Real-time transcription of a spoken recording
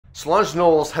Solange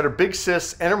Knowles had her big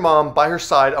sis and her mom by her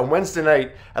side on Wednesday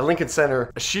night at Lincoln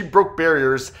Center as she broke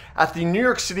barriers at the New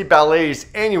York City Ballet's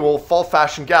annual Fall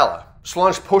Fashion Gala.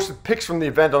 Solange posted pics from the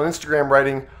event on Instagram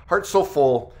writing, "Heart so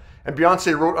full," and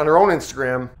Beyonce wrote on her own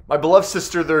Instagram, "My beloved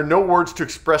sister, there are no words to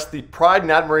express the pride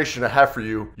and admiration I have for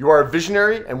you. You are a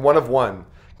visionary and one of one.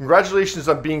 Congratulations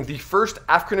on being the first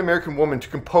African-American woman to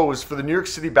compose for the New York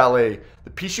City Ballet.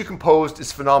 The piece you composed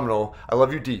is phenomenal. I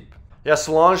love you deep." Yeah,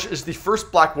 Solange is the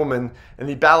first black woman in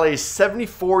the ballet's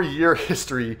 74-year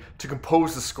history to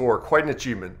compose the score. Quite an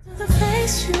achievement. The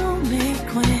face you make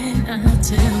when I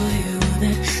tell you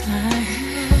that I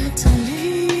had to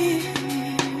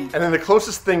leave. And then the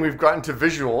closest thing we've gotten to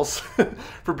visuals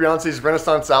for Beyonce's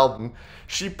Renaissance album,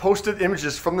 she posted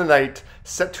images from the night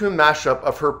set to a mashup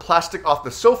of her Plastic Off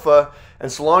the Sofa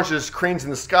and Solange's Cranes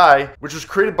in the Sky, which was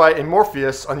created by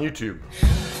Amorpheus on YouTube.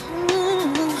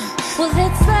 Well,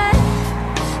 it's like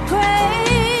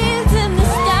cranes in the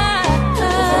sky.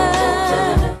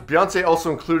 Beyonce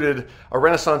also included a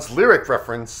Renaissance lyric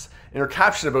reference in her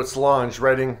caption about Solange,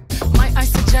 writing, "Might I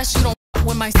suggest you don't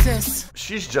with my sis?"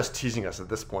 She's just teasing us at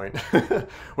this point. What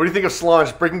do you think of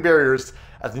Solange breaking barriers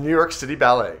at the New York City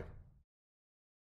Ballet?